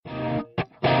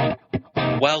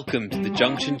Welcome to the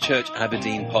Junction Church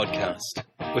Aberdeen podcast.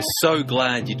 We're so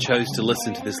glad you chose to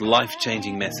listen to this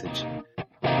life-changing message.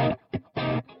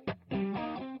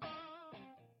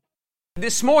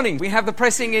 This morning we have the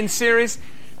Pressing In series,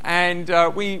 and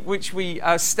which we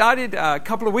started a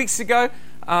couple of weeks ago,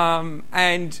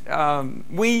 and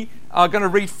we are going to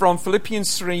read from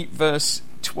Philippians 3 verse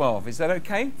 12. Is that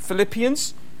okay?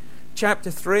 Philippians chapter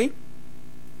 3.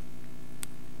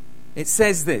 It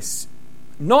says this: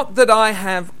 "Not that I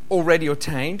have already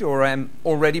attained or am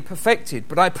already perfected,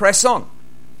 but I press on,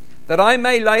 that I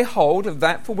may lay hold of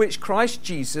that for which Christ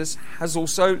Jesus has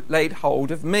also laid hold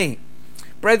of me.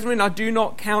 Brethren, I do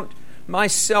not count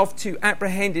myself to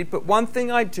apprehended, but one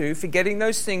thing I do, forgetting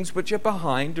those things which are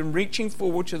behind and reaching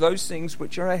forward to those things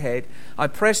which are ahead, I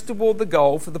press toward the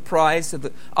goal for the prize of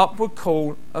the upward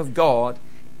call of God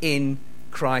in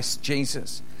Christ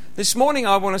Jesus." This morning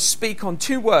I want to speak on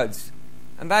two words,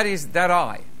 and that is that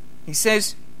I. He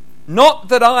says, not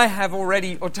that I have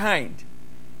already attained.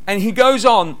 And he goes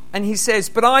on and he says,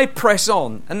 but I press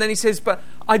on. And then he says, but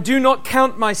I do not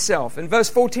count myself. In verse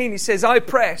 14 he says, I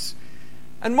press.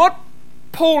 And what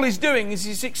Paul is doing is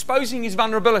he's exposing his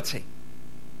vulnerability.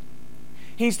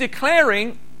 He's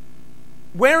declaring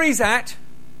where he's at,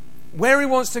 where he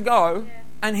wants to go,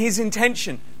 and his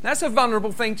intention. That's a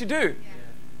vulnerable thing to do.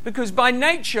 Because by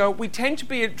nature, we tend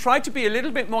to try to be a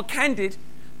little bit more candid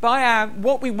by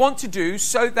what we want to do,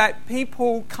 so that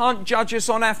people can't judge us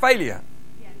on our failure.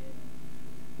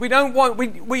 We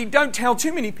don't tell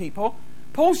too many people.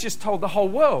 Paul's just told the whole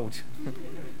world.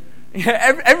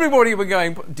 Everybody were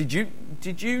going, did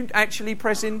you actually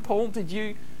press in, Paul? Did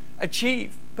you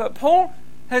achieve? But Paul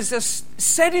has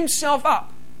set himself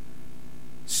up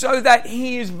so that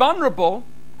he is vulnerable,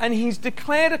 and he's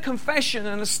declared a confession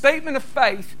and a statement of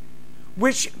faith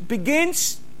which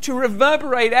begins to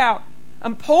reverberate out.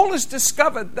 And Paul has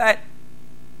discovered that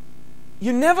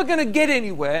you're never going to get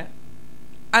anywhere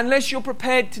unless you're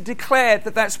prepared to declare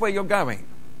that that's where you're going.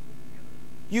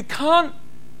 You can't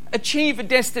achieve a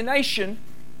destination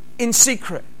in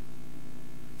secret.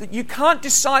 That you can't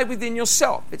decide within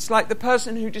yourself. It's like the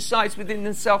person who decides within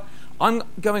themselves, I'm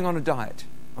going on a diet.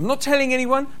 I'm not telling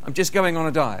anyone, I'm just going on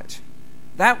a diet.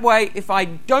 That way, if I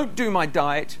don't do my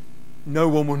diet, no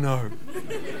one will know.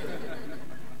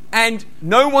 And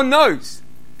no one knows,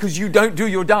 because you don't do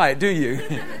your diet, do you?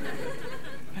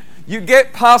 You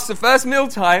get past the first meal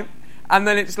time, and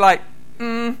then it's like,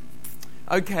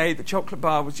 okay, the chocolate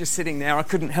bar was just sitting there. I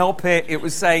couldn't help it. It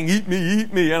was saying, eat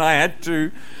me, and I had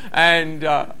to. And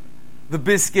the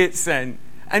biscuits. And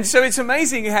so it's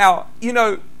amazing how,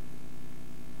 to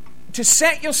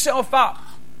set yourself up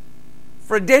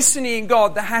for a destiny in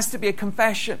God, there has to be a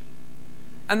confession.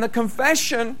 And the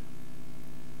confession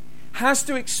has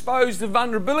to expose the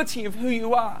vulnerability of who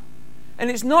you are. And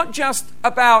it's not just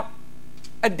about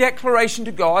a declaration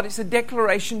to God, it's a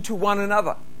declaration to one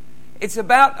another. It's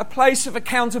about a place of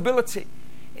accountability.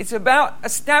 It's about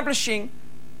establishing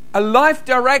a life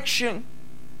direction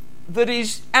that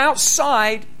is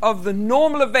outside of the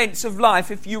normal events of life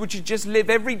if you were to just live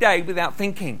every day without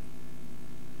thinking.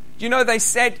 They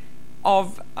said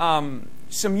of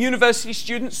some university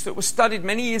students that were studied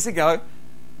many years ago,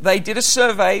 they did a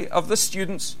survey of the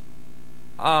students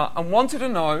and wanted to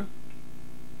know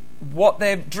what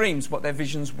their dreams, what their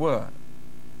visions were.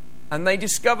 And they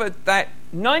discovered that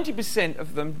 90%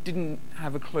 of them didn't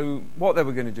have a clue what they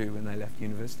were going to do when they left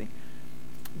university.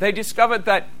 They discovered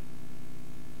that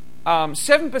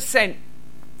 7%,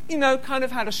 kind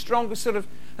of had a stronger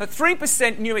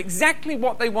 3% knew exactly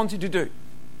what they wanted to do.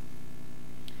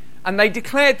 And they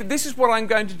declared that this is what I'm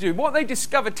going to do. What they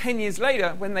discovered 10 years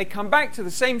later, when they come back to the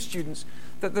same students,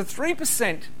 that the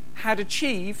 3% had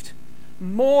achieved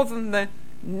more than the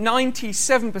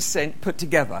 97% put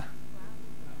together.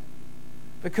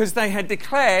 Because they had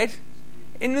declared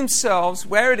in themselves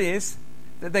where it is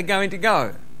that they're going to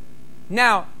go.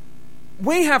 Now,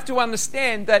 we have to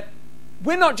understand that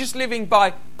we're not just living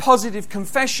by positive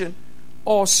confession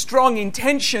or strong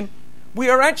intention. We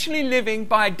are actually living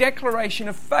by a declaration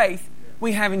of faith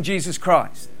we have in Jesus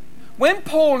Christ. When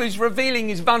Paul is revealing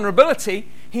his vulnerability,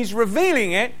 he's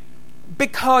revealing it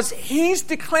because he's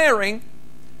declaring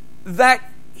that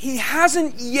he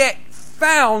hasn't yet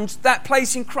found that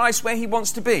place in Christ where he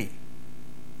wants to be.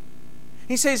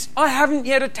 He says, I haven't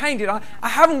yet attained it. I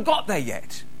haven't got there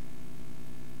yet.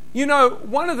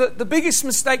 One of the biggest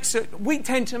mistakes that we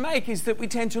tend to make is that we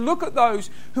tend to look at those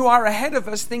who are ahead of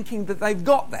us thinking that they've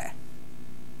got there.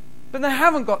 But they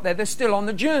haven't got there. They're still on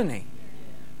the journey.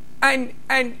 And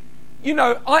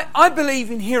I believe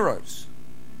in heroes.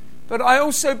 But I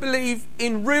also believe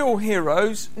in real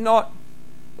heroes, not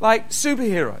like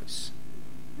superheroes.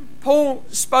 Paul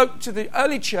spoke to the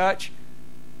early church,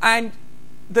 and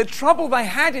the trouble they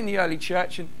had in the early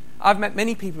church, and I've met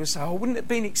many people who say, wouldn't it have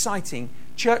been exciting,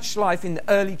 church life in the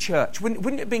early church? Wouldn't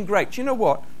it have been great? Do you know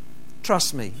what?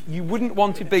 Trust me, you wouldn't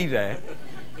want to be there.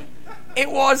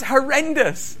 It was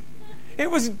horrendous. It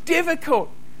was difficult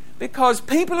because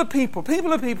people are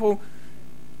people,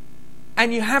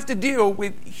 and you have to deal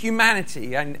with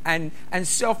humanity and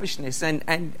selfishness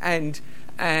and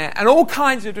all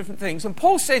kinds of different things. And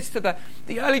Paul says to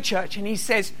the early church, and he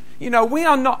says,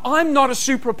 I'm not a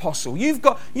super apostle. You've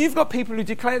got people who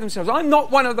declare themselves. I'm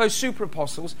not one of those super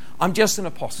apostles. I'm just an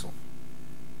apostle.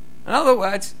 In other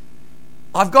words,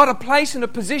 I've got a place and a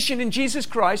position in Jesus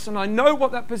Christ, and I know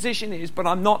what that position is, but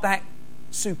I'm not that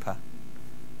super.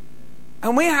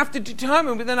 And we have to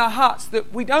determine within our hearts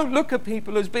that we don't look at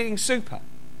people as being super.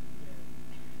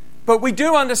 But we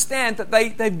do understand that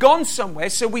they've gone somewhere,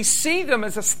 so we see them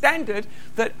as a standard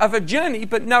of a journey,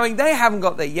 but knowing they haven't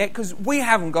got there yet because we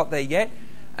haven't got there yet.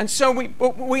 And so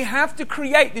we have to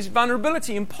create this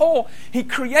vulnerability. And Paul, he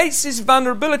creates this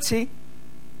vulnerability,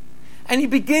 and he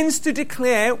begins to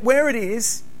declare where it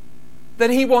is that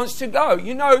he wants to go.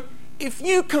 If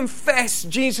you confess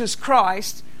Jesus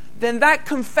Christ, then that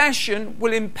confession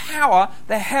will empower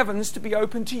the heavens to be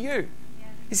open to you.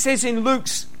 It says in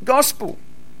Luke's Gospel.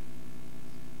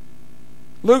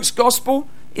 Luke's Gospel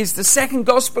is the second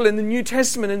Gospel in the New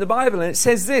Testament in the Bible, and it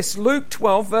says this, Luke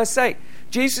 12, verse 8.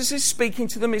 Jesus is speaking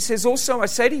to them. It says, also I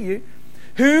say to you,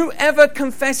 whoever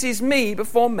confesses me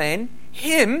before men,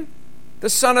 him, the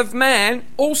Son of Man,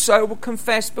 also will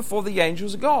confess before the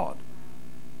angels of God.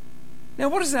 Now,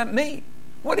 what does that mean?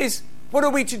 What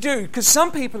are we to do? Because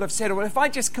some people have said, well, if I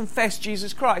just confess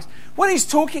Jesus Christ. What he's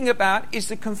talking about is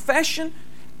the confession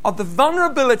of the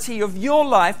vulnerability of your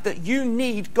life that you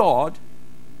need God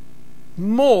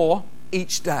more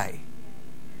each day.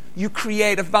 You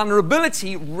create a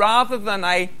vulnerability rather than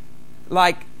a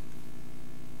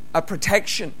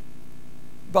protection.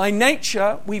 By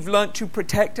nature, we've learnt to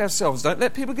protect ourselves. Don't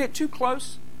let people get too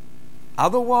close.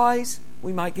 Otherwise,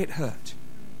 we might get hurt.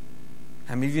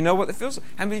 How many of you know what it feels like?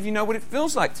 How many of you know what it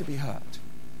feels like to be hurt?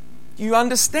 You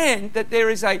understand that there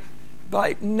is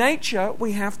by nature,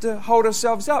 we have to hold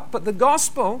ourselves up. But the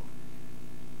gospel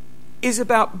is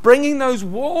about bringing those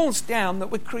walls down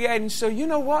that we're creating. So you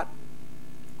know what?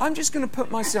 I'm just going to put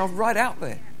myself right out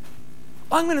there.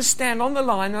 I'm going to stand on the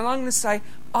line and I'm going to say,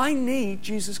 I need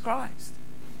Jesus Christ.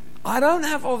 I don't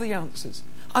have all the answers.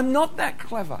 I'm not that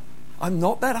clever. I'm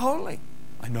not that holy.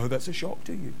 I know that's a shock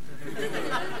to you.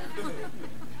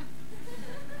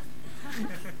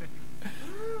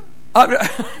 And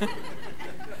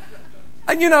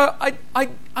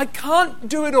I can't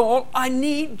do it all. I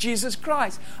need Jesus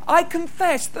Christ. I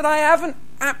confess that I haven't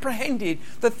apprehended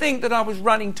the thing that I was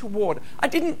running toward. I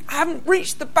haven't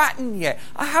reached the baton yet.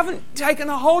 I haven't taken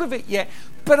a hold of it yet.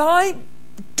 But I'm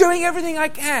doing everything I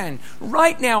can.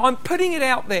 Right now, I'm putting it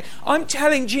out there. I'm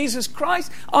telling Jesus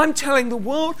Christ. I'm telling the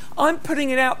world. I'm putting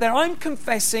it out there. I'm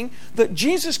confessing that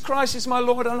Jesus Christ is my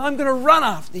Lord, and I'm going to run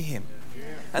after Him.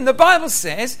 And the Bible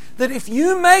says that if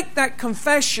you make that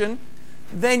confession,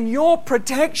 then your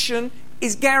protection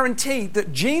is guaranteed,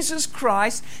 that Jesus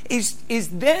Christ is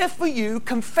there for you,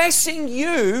 confessing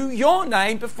your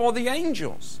name before the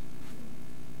angels.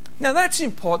 Now that's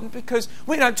important because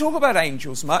we don't talk about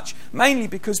angels much, mainly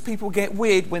because people get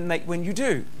weird when you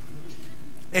do.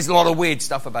 There's a lot of weird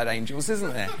stuff about angels,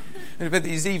 isn't there? But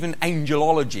there's even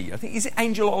angelology. I think, is it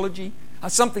angelology?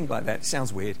 Something like that. It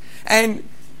sounds weird. And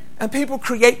people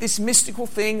create this mystical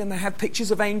thing, and they have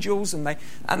pictures of angels, and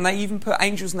they even put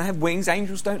angels and they have wings.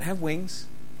 Angels don't have wings.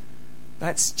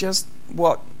 That's just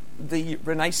what the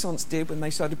Renaissance did when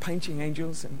they started painting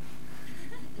angels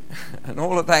and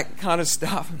all of that kind of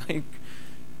stuff.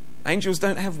 Angels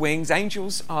don't have wings.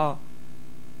 Angels are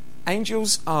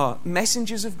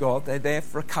messengers of God. They're there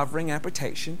for covering and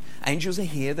protection. Angels are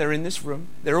here. They're in this room.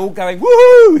 They're all going,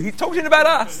 woohoo! He's talking about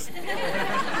us.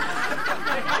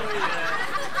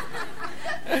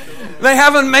 They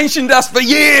haven't mentioned us for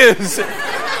years.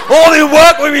 All the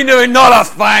work we've been doing, not us,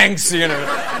 thanks,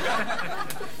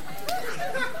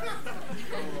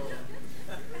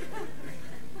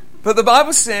 But the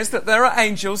Bible says that there are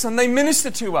angels and they minister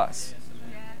to us.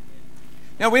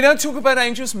 Now, we don't talk about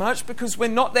angels much because we're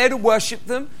not there to worship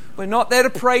them. We're not there to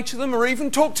pray to them or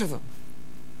even talk to them.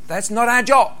 That's not our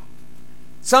job.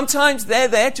 Sometimes they're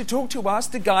there to talk to us,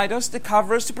 to guide us, to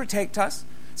cover us, to protect us.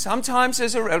 Sometimes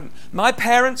my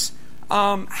parents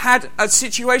had a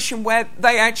situation where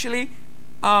they actually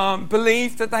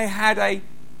believed that they had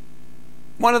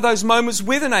one of those moments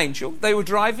with an angel. They were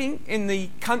driving in the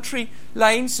country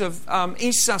lanes of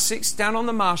East Sussex, down on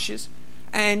the marshes,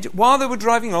 And while they were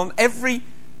driving on, every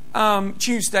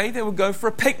Tuesday they would go for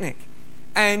a picnic.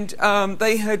 And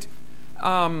they had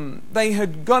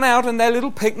gone out on their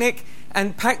little picnic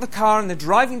and packed the car, and they're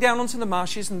driving down onto the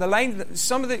marshes and the lane.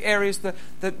 Some of the areas, the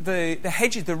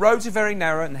hedges, the roads are very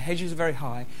narrow and the hedges are very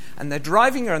high. And they're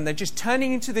driving and they're just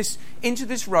turning into this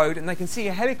road, and they can see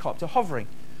a helicopter hovering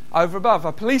over above,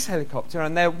 a police helicopter,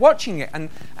 and they're watching it. And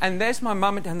there's my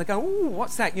mum and dad, and they're going, "Oh,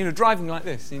 what's that?" Driving like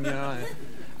this.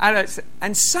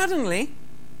 And suddenly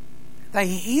they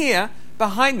hear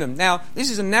behind them. Now, this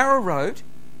is a narrow road.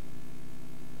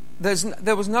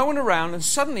 There was no one around, and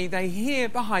suddenly they hear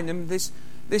behind them this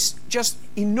just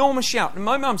enormous shout. And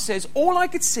my mum says, all I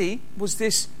could see was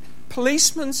this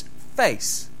policeman's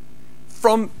face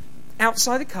from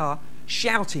outside the car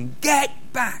shouting, "Get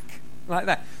back!" like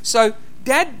that. So,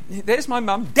 Dad, there's my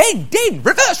mum, dead,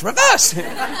 reverse!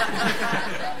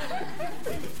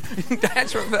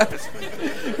 Dad's reversed.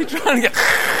 He's trying to get...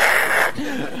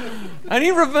 And he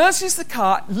reverses the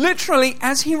car. Literally,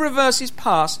 as he reverses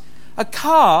past, a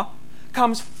car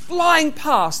comes flying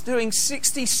past, doing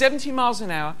 60, 70 miles an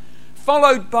hour,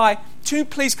 followed by two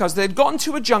police cars. They'd gotten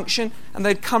to a junction, and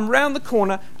they'd come round the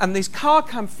corner, and this car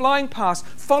came flying past,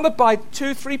 followed by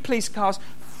 2-3 police cars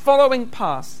following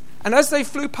past. And as they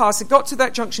flew past, they got to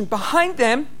that junction. Behind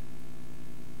them,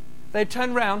 they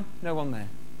turned round, no one there.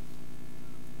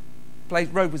 The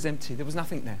road was empty. There was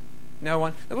nothing there. No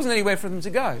one. There wasn't anywhere for them to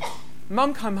go.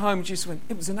 Mum came home and just went,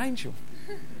 "It was an angel."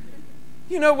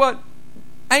 You know what?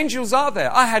 Angels are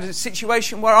there. I had a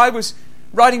situation where I was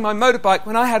riding my motorbike.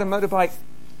 When I had a motorbike,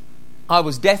 I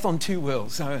was death on two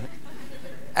wheels. I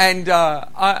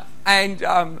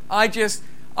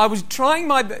was trying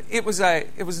my. It was a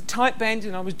tight bend,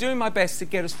 and I was doing my best to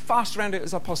get as fast around it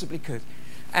as I possibly could.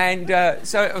 And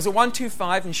so it was a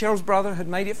 125, and Cheryl's brother had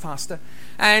made it faster,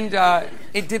 and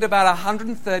it did about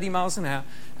 130 miles an hour,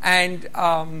 and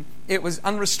it was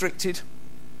unrestricted.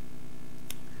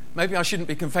 Maybe I shouldn't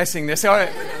be confessing this. And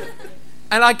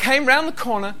I came round the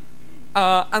corner,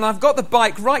 and I've got the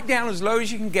bike right down as low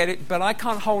as you can get it, but I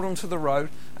can't hold onto the road,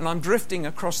 and I'm drifting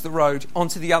across the road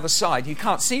onto the other side. You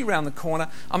can't see round the corner.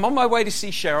 I'm on my way to see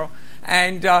Cheryl,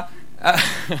 and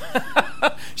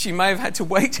she may have had to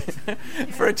wait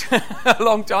for a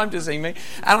long time to see me.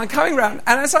 And I'm coming round,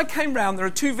 and as I came round, there are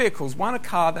two vehicles, one a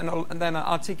car, then an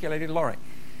articulated lorry.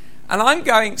 And I'm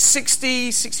going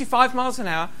 60, 65 miles an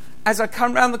hour. As I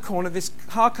come round the corner, this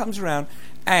car comes around,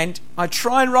 and I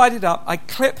try and ride it up. I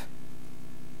clip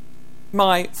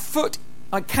my foot.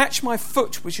 I catch my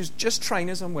foot, which is just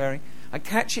trainers I'm wearing. I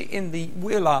catch it in the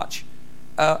wheel arch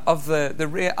of the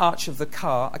rear arch of the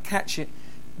car. I catch it.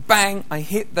 Bang! I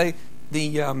hit the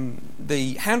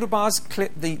handlebars,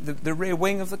 clip the rear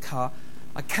wing of the car.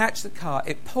 I catch the car.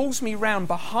 It pulls me round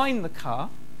behind the car.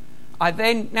 I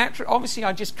then obviously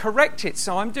I just correct it.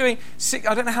 So I'm doing,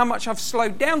 I don't know how much I've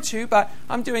slowed down to, but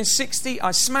I'm doing 60.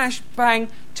 I smash, bang,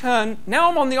 turn.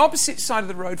 Now I'm on the opposite side of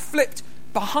the road, flipped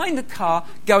behind the car,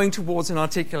 going towards an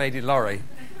articulated lorry.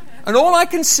 And all I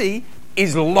can see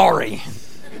is lorry.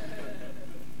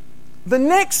 The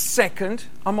next second,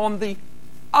 I'm on the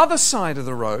other side of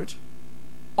the road,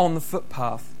 on the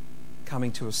footpath,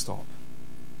 coming to a stop.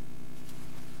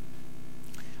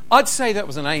 I'd say that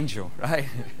was an angel, right?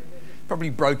 Probably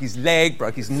broke his leg,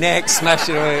 broke his neck, smashed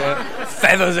it away,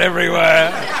 feathers everywhere.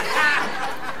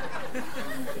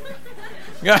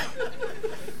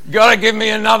 Gotta give me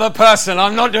another person.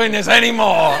 I'm not doing this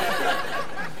anymore.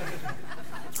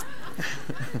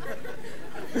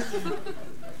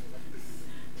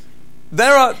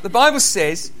 The Bible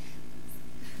says,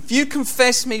 if you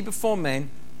confess me before men,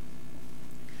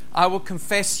 I will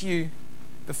confess you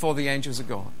before the angels of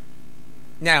God.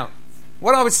 Now,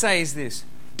 what I would say is this.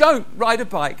 Don't ride a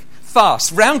bike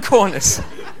fast, round corners.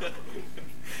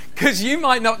 Because you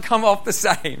might not come off the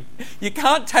same. You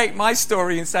can't take my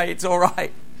story and say it's all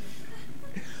right.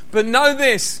 But know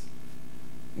this.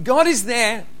 God is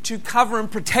there to cover and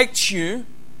protect you.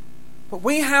 But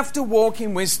we have to walk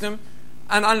in wisdom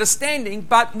and understanding.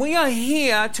 But we are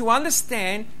here to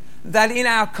understand that in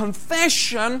our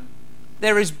confession,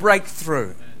 there is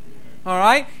breakthrough. All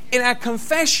right? In our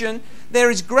confession, there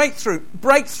is breakthrough.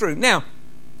 Now,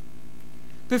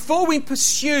 before we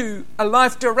pursue a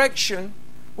life direction,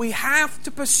 we have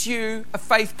to pursue a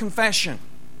faith confession.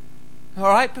 All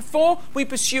right? Before we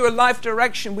pursue a life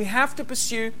direction, we have to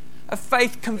pursue a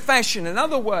faith confession. In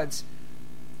other words,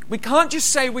 we can't just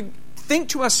say we think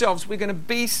to ourselves we're going to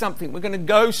be something, we're going to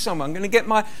go somewhere, I'm going to get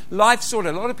my life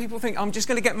sorted. A lot of people think I'm just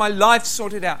going to get my life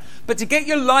sorted out. But to get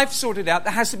your life sorted out,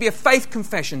 there has to be a faith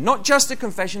confession, not just a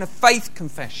confession, a faith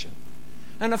confession.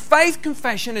 And a faith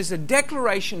confession is a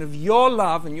declaration of your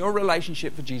love and your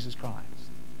relationship for Jesus Christ.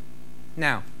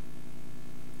 Now,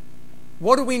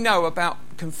 what do we know about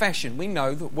confession? We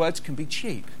know that words can be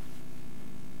cheap.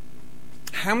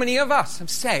 How many of us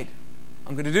have said,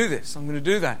 I'm going to do this, I'm going to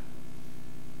do that,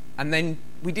 and then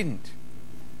we didn't?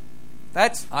 I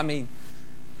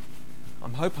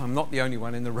hope I'm not the only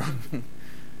one in the room.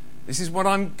 This is what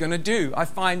I'm going to do. I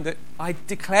find that I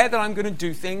declare that I'm going to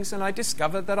do things and I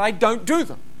discover that I don't do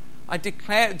them. I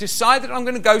decide that I'm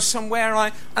going to go somewhere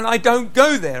and I don't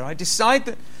go there. I decide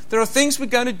that there are things we're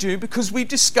going to do because we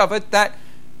discovered that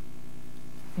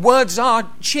words are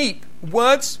cheap.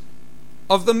 Words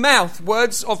of the mouth,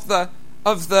 words of the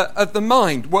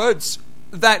mind, words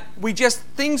that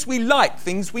things we like,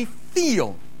 things we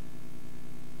feel.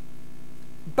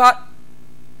 But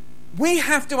we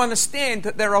have to understand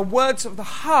that there are words of the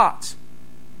heart.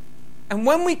 And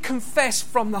when we confess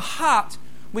from the heart,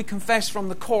 we confess from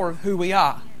the core of who we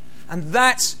are. And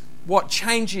that's what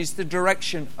changes the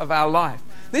direction of our life.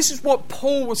 This is what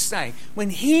Paul was saying. When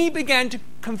he began to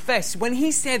confess, when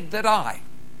he said that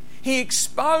he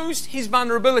exposed his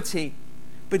vulnerability,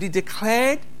 but he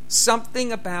declared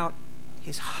something about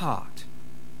his heart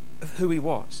of who he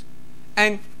was.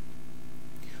 And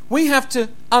we have to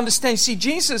understand, see,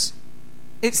 Jesus,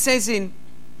 it says in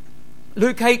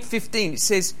Luke 8:15, it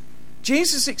says,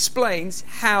 Jesus explains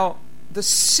how the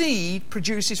seed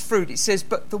produces fruit. It says,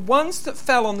 but the ones that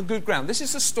fell on the good ground. This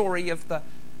is the story of the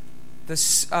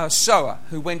sower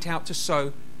who went out to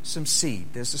sow some seed.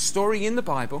 There's a story in the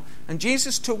Bible, and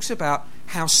Jesus talks about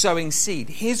how sowing seed,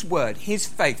 his word, his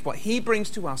faith, what he brings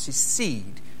to us is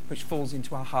seed which falls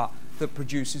into our heart that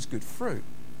produces good fruit.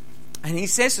 And he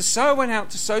says the sower went out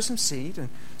to sow some seed, and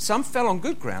some fell on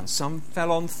good ground, some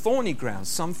fell on thorny ground,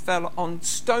 some fell on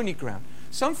stony ground,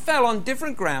 some fell on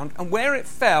different ground, and where it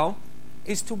fell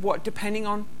is to what, depending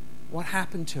on what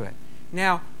happened to it.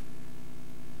 Now,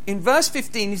 in verse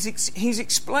 15, he's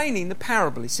explaining the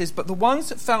parable. He says, but the ones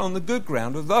that fell on the good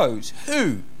ground are those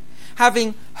who,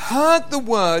 having heard the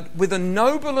word with a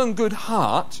noble and good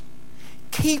heart,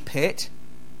 keep it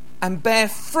and bear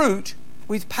fruit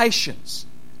with patience.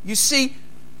 You see,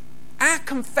 our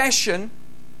confession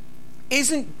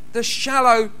isn't the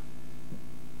shallow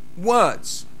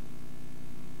words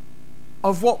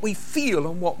of what we feel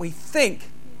and what we think.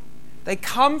 They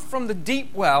come from the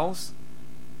deep wells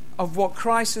of what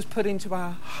Christ has put into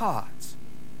our hearts.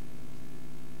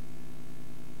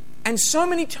 And so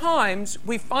many times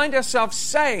we find ourselves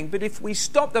saying, but if we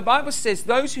stop, the Bible says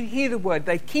those who hear the word,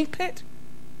 they keep it,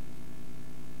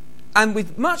 and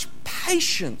with much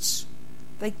patience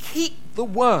they keep the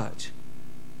word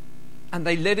and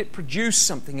they let it produce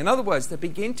something. In other words, they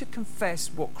begin to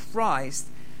confess what Christ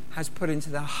has put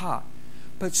into their heart.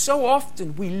 But so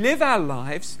often we live our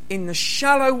lives in the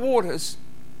shallow waters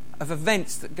of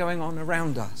events that are going on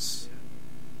around us.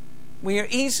 We are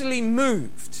easily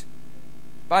moved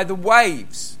by the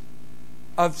waves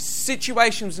of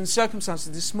situations and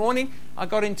circumstances. This morning I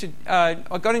got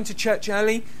into church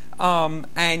early,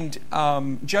 and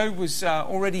Joe was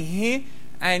already here,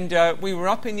 and we were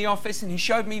up in the office, and he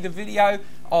showed me the video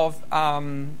of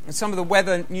some of the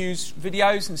weather news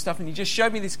videos and stuff, and he just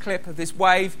showed me this clip of this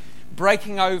wave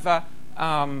breaking over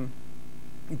a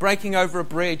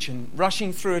bridge and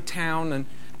rushing through a town,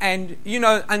 and you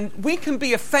know, and we can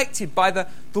be affected by the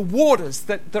waters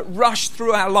that rush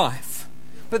through our life,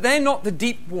 but they're not the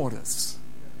deep waters.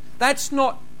 That's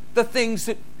not the things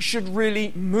that should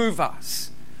really move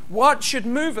us. What should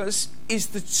move us is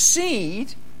the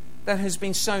seed that has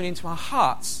been sown into our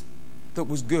hearts that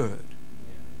was good.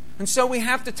 And so we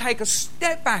have to take a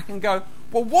step back and go,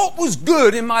 well, what was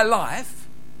good in my life?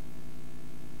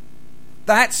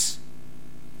 That's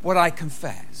what I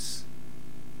confess.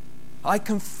 I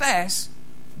confess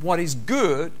what is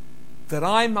good, that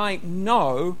I might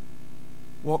know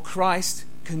what Christ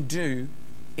can do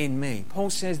in me. Paul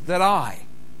says that I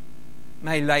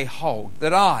may lay hold,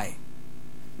 that I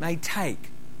may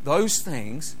take those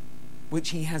things which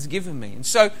he has given me. And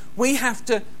so we have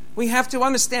to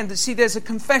understand that, see, there's a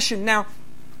confession. Now,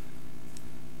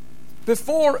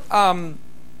 before end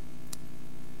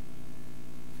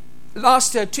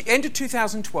of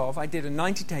 2012, I did a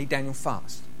 90-day Daniel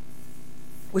fast,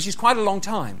 which is quite a long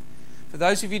time. For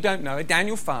those of you who don't know, a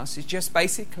Daniel fast is just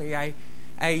basically a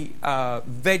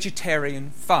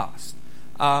vegetarian fast.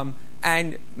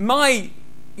 And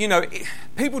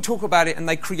people talk about it and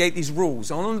they create these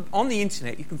rules. On the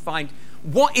internet, you can find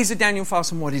what is a Daniel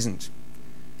fast and what isn't.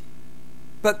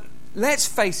 But let's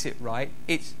face it, right?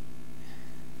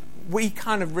 We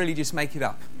kind of really just make it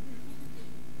up.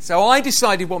 So I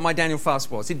decided what my Daniel fast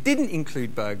was. It didn't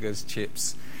include burgers,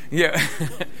 chips. Yeah.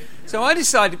 So I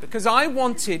decided because I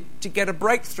wanted to get a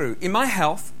breakthrough in my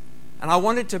health, and I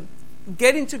wanted to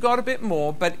get into God a bit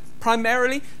more, but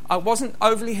primarily I wasn't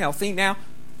overly healthy. Now,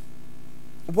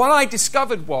 what I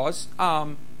discovered was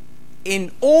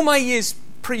in all my years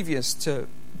previous to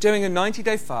doing a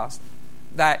 90-day fast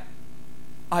that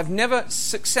I've never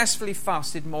successfully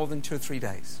fasted more than 2 or 3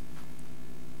 days.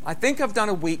 I think I've done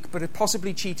a week, but have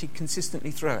possibly cheated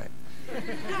consistently through it.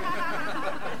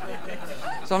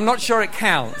 So I'm not sure it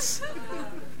counts.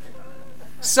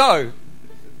 So,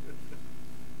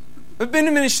 I've been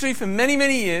in ministry for many,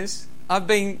 many years. I've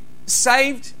been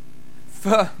saved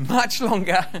for much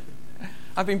longer.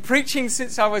 I've been preaching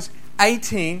since I was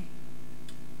 18.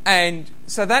 And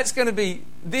so that's going to be,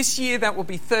 this year that will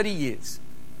be 30 years.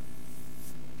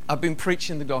 I've been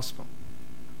preaching the gospel.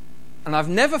 And I've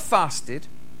never fasted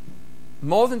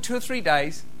more than 2 or 3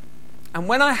 days. And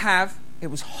when I have, it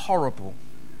was horrible.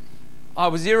 I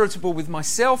was irritable with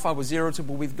myself. I was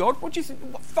irritable with God. What do you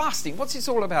think? Fasting, what's this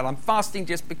all about? I'm fasting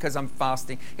just because I'm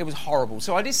fasting. It was horrible.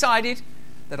 So I decided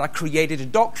that I created a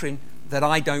doctrine that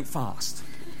I don't fast.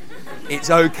 It's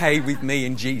okay with me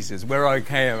and Jesus. We're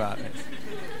okay about it.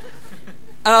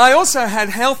 And I also had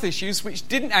health issues which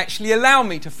didn't actually allow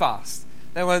me to fast.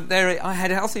 I had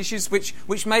health issues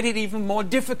which made it even more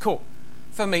difficult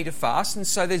for me to fast, and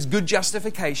so there's good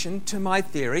justification to my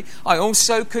theory. I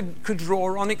also could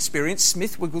draw on experience.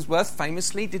 Smith Wigglesworth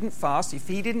famously didn't fast. If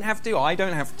he didn't have to, I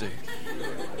don't have to.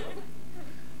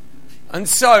 And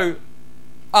so,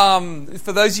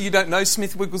 for those of you who don't know,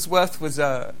 Smith Wigglesworth was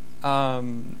a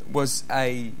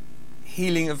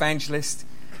healing evangelist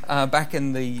back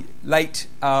in the late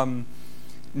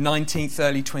 19th,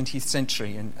 early 20th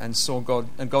century, and saw God,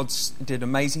 and God did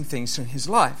amazing things in his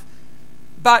life.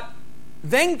 But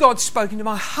then God spoke into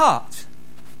my heart.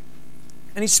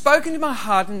 And he spoke into my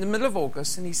heart in the middle of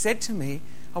August, and he said to me,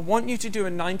 I want you to do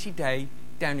a 90-day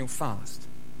Daniel fast.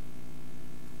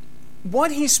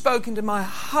 What he spoke into my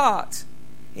heart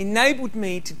enabled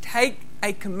me to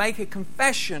make a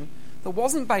confession that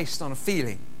wasn't based on a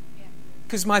feeling.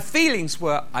 Because my feelings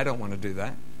were, I don't want to do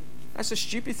that. That's a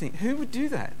stupid thing. Who would do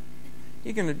that?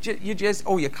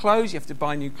 Your clothes, you have to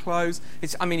buy new clothes.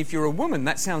 If you're a woman,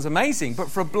 that sounds amazing.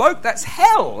 But for a bloke, that's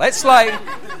hell. That's like,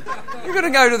 you're going to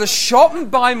go to the shop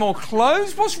and buy more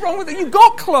clothes? What's wrong with it? You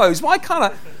got clothes. Why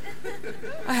can't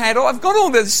I've got all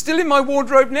this still in my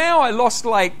wardrobe now. I lost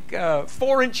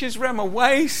 4 inches around my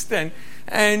waist.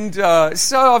 And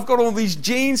so I've got all these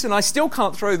jeans and I still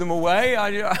can't throw them away.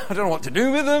 I don't know what to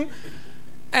do with them.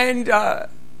 And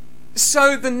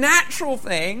so the natural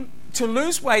thing to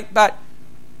lose weight, but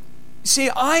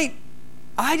see, I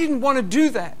didn't want to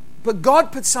do that, but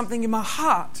God put something in my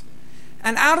heart,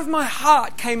 and out of my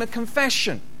heart came a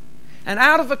confession, and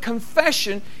out of a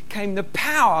confession came the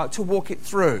power to walk it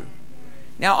through.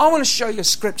 Now I want to show you a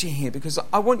scripture here because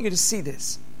I want you to see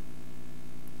this.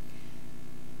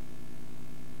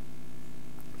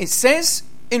 It says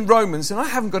in Romans, and I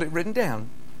haven't got it written down,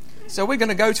 so we're going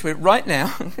to go to it right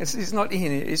now. This is not in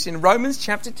here. It's in Romans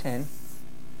chapter 10.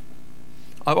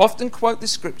 I often quote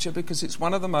this scripture because it's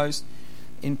one of the most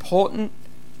important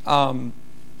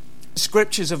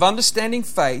scriptures of understanding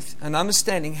faith and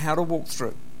understanding how to walk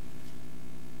through.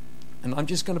 And I'm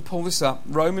just going to pull this up.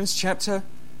 Romans chapter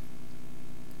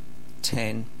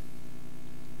 10.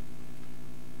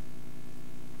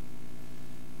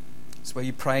 It's where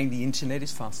you're praying the internet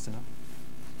is fast enough.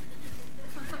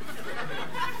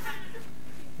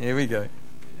 Here we go.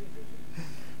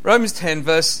 Romans 10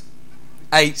 verse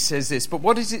 8 says this, but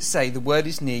what does it say? The word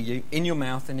is near you, in your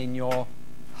mouth and in your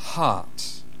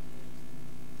heart.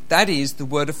 That is the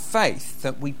word of faith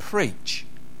that we preach.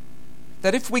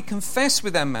 That if we confess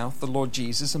with our mouth the Lord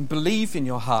Jesus and believe in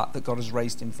your heart that God has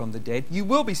raised him from the dead, you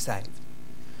will be saved.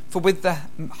 For with the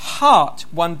heart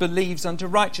one believes unto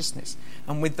righteousness,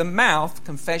 and with the mouth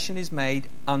confession is made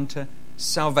unto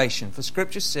salvation. For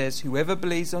Scripture says, whoever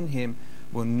believes on him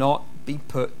will not be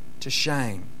put to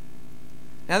shame.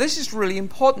 Now this is really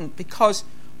important because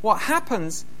what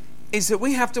happens is that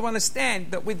we have to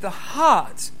understand that with the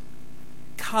heart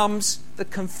comes the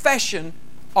confession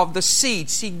of the seed.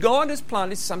 See, God has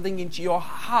planted something into your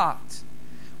heart.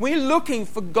 We're looking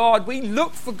for God. We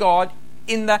look for God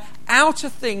in the outer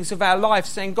things of our life,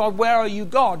 saying, God, where are you,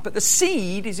 God? But the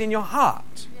seed is in your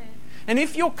heart. Yeah. And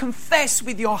if you'll confess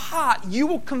with your heart, you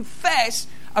will confess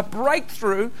a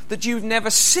breakthrough that you've never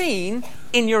seen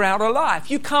in your outer life.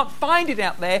 You can't find it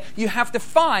out there. You have to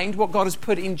find what God has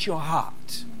put into your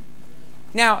heart.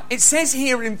 Now, it says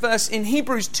here in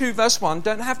Hebrews 2 verse 1,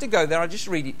 don't have to go there, I'll just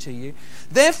read it to you.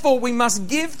 Therefore we must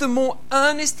give the more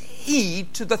earnest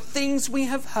heed to the things we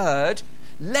have heard,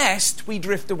 lest we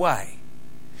drift away.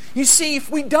 You see, if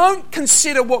we don't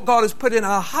consider what God has put in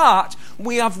our heart,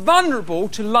 we are vulnerable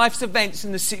to life's events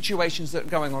and the situations that are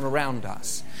going on around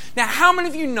us. Now, how many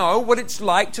of you know what it's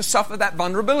like to suffer that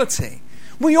vulnerability?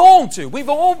 We all do. We've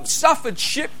all suffered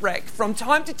shipwreck from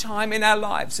time to time in our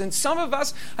lives. And some of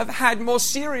us have had more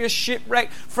serious shipwreck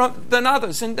than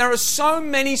others. And there are so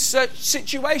many such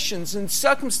situations and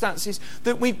circumstances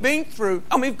that we've been through.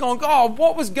 And we've gone, God,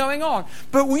 what was going on?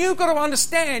 But you've got to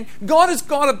understand, God has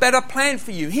got a better plan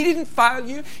for you. He didn't fail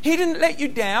you. He didn't let you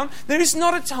down. There is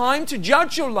not a time to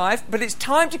judge your life, but it's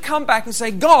time to come back and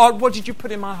say, God, what did you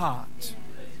put in my heart?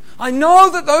 I know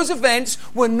that those events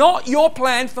were not your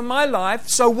plan for my life,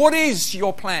 so what is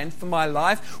your plan for my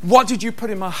life? What did you put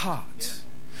in my heart?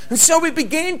 And so we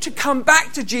begin to come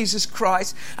back to Jesus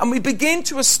Christ and we begin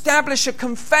to establish a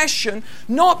confession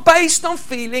not based on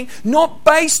feeling, not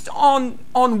based on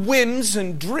whims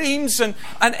and dreams and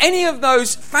any of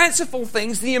those fanciful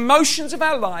things, the emotions of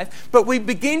our life, but we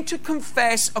begin to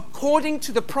confess according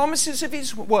to the promises of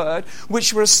His Word,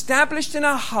 which were established in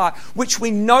our heart, which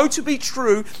we know to be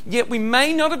true, yet we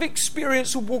may not have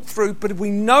experienced or walked through, but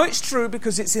we know it's true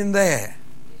because it's in there.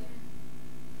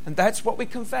 And that's what we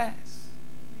confess.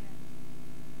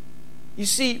 You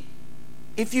see,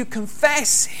 if you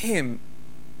confess Him,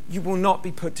 you will not be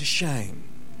put to shame.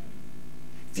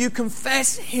 If you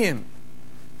confess Him,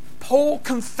 Paul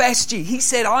confessed ye. He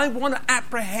said, I want to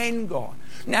apprehend God.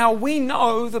 Now, we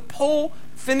know that Paul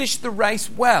finished the race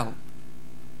well,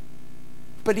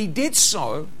 but he did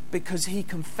so because he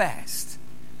confessed.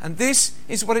 And this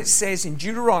is what it says in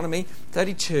Deuteronomy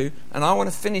 32, and I want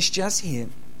to finish just here.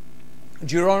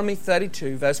 Deuteronomy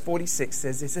 32, verse 46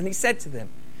 says this, and he said to them,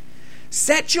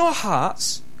 set your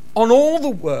hearts on all the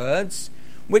words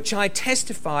which I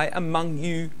testify among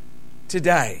you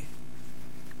today,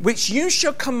 which you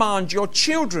shall command your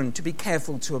children to be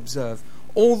careful to observe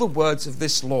all the words of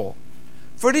this law.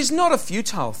 For it is not a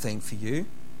futile thing for you,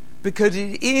 because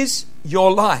it is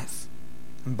your life.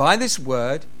 And by this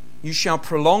word you shall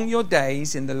prolong your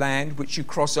days in the land which you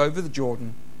cross over the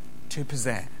Jordan to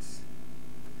possess.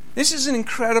 This is an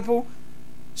incredible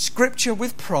scripture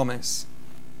with promise.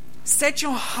 Set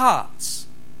your hearts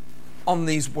on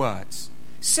these words.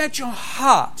 Set your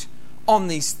heart on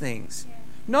these things.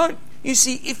 No, you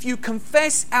see, if you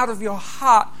confess out of your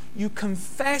heart, you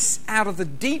confess out of the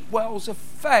deep wells of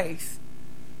faith,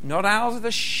 not out of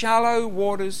the shallow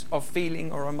waters of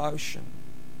feeling or emotion.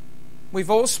 We've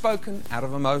all spoken out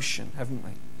of emotion, haven't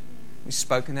we? We've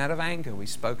spoken out of anger. We've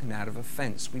spoken out of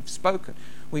offense. We've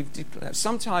declared.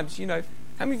 Sometimes, you know,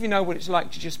 how many of you know what it's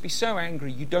like to just be so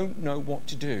angry you don't know what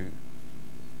to do?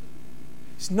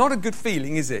 It's not a good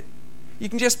feeling, is it? You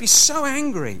can just be so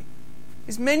angry.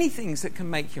 There's many things that can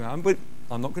make you angry, but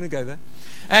I'm not going to go there.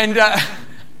 And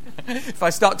if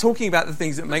I start talking about the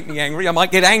things that make me angry, I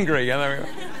might get angry.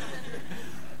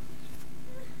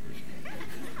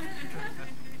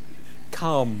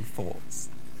 Calm thoughts.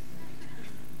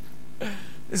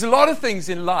 There's a lot of things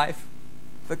in life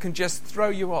that can just throw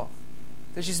you off.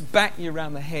 They just back you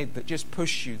around the head, that just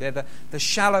push you. They're the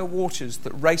shallow waters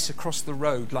that race across the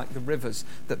road like the rivers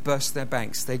that burst their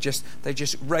banks. They just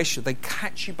race you. They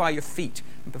catch you by your feet,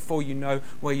 and before you know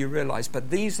where you realize. But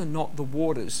these are not the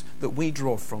waters that we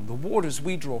draw from. The waters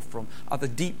we draw from are the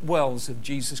deep wells of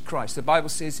Jesus Christ. The Bible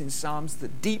says in Psalms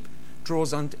that deep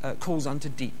calls unto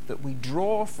deep, that we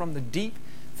draw from the deep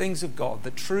things of God.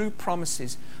 The true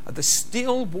promises are the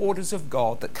still waters of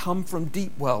God that come from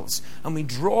deep wells, and we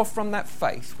draw from that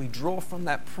faith, we draw from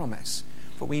that promise.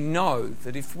 For we know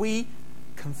that if we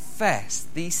confess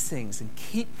these things and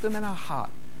keep them in our heart,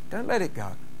 don't let it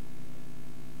go.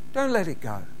 Don't let it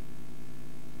go.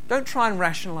 Don't try and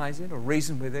rationalize it or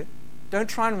reason with it. Don't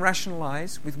try and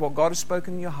rationalize with what God has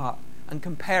spoken in your heart and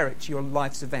compare it to your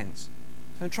life's events.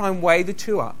 Don't try and weigh the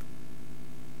two up.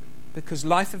 Because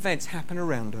life events happen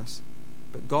around us,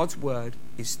 but God's word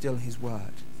is still His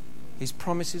word. His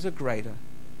promises are greater.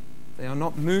 They are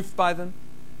not moved by them.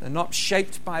 They're not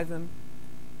shaped by them.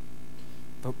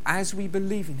 But as we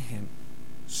believe in Him,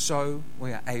 so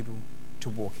we are able to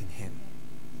walk in Him.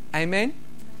 Amen?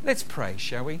 Let's pray,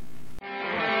 shall we?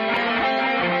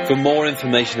 For more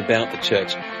information about the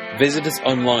church, visit us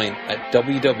online at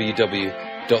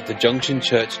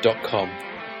www.thejunctionchurch.com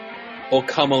or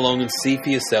come along and see for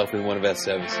yourself in one of our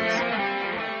services.